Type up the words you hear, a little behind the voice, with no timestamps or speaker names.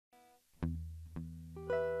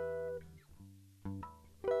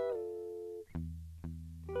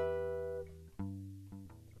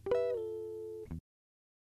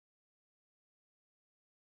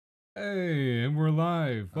Hey, and we're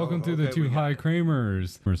live. Welcome to the okay, Two High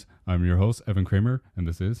Kramers. I'm your host, Evan Kramer, and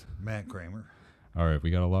this is Matt Kramer. All right, we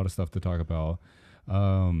got a lot of stuff to talk about.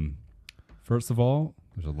 First of all,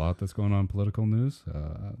 there's a lot that's going on in political news.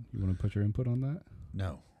 You want to put your input on that?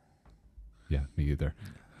 No, Yeah, me either.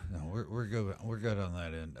 no, we're good. We're good on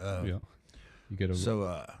that end. Yeah, you get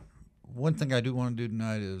a One thing I do want to do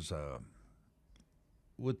tonight is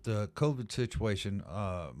with the COVID situation.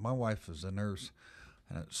 My wife is a nurse,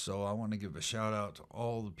 so I want to give a shout out to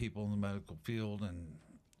all the people in the medical field. And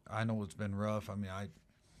I know it's been rough. I mean,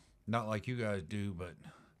 not like you guys do, but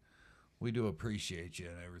we do appreciate you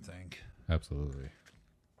and everything. Absolutely.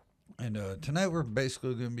 And tonight we're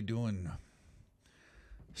basically going to be doing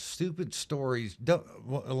stupid stories.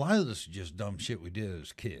 A lot of this is just dumb shit we did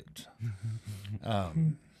as kids.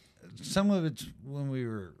 Some of it's when we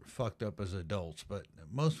were fucked up as adults, but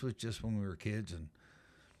most of it's just when we were kids. And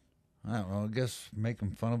I don't know, I guess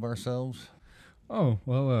making fun of ourselves. Oh,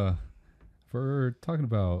 well, if we're talking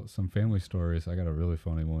about some family stories, I got a really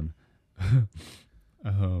funny one.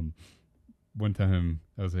 One time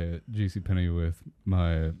I was at JCPenney with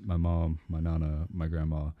my mom, my nana, my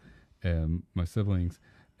grandma, and my siblings.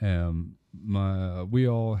 And we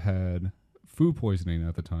all had food poisoning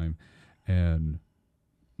at the time. And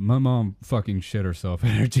my mom fucking shit herself at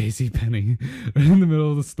her JCPenney in the middle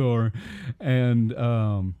of the store.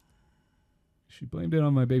 And she blamed it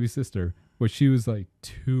on my baby sister, which she was like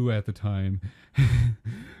 2 at the time.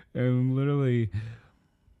 And literally,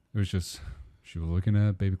 it was just, she was looking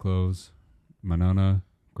at baby clothes. My nana,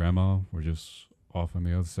 grandma were just off in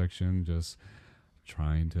the other section, just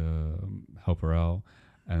trying to help her out.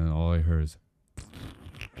 And then all I heard is, I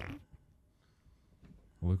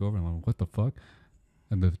look over and I'm like, what the fuck?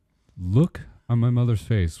 And the look on my mother's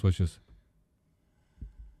face was just,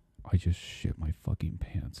 I just shit my fucking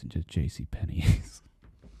pants into JCPenney's.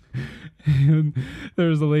 And there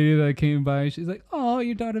was a lady that came by. She's like, oh,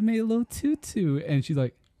 your daughter made a little tutu. And she's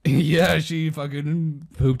like, yeah, she fucking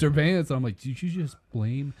pooped her pants. And I'm like, did you just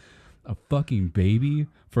blame a fucking baby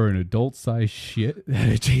for an adult-sized shit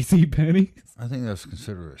at JCPenney's? I think that's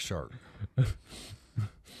considered a shark.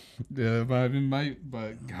 Yeah,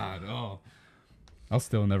 but God, oh. I'll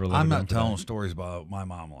still never let I'm her not down for telling that. stories about my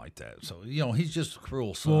mom like that. So, he's just a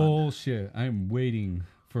cruel son. Bullshit. I'm waiting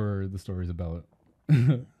for the stories about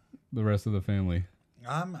the rest of the family.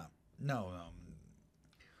 No.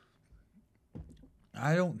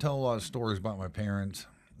 I don't tell a lot of stories about my parents.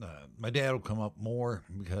 My dad will come up more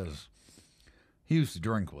because he used to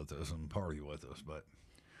drink with us and party with us. But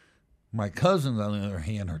my cousins, on the other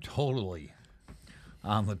hand, are totally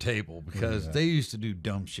on the table because they used to do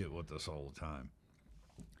dumb shit with us all the time.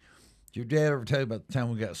 Did your dad ever tell you about the time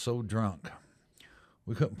we got so drunk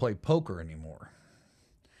we couldn't play poker anymore?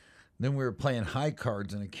 Then we were playing high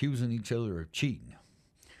cards and accusing each other of cheating.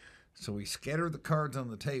 So we scattered the cards on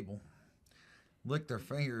the table, licked our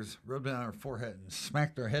fingers, rubbed it on our forehead, and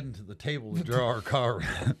smacked our head into the table to draw our card.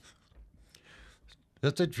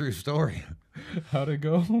 That's a true story. How'd it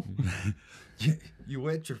go? You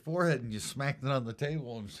wet your forehead and you smacked it on the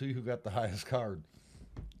table and see who got the highest card.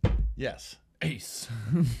 Yes. Ace.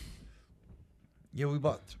 Yeah, we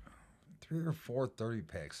bought 3 or 4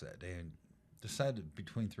 30-packs that day and decided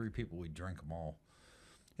between 3 people we'd drink them all.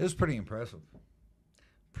 It was pretty impressive.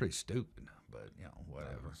 Pretty stupid, but,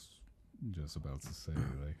 whatever. Just about to say,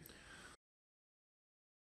 like,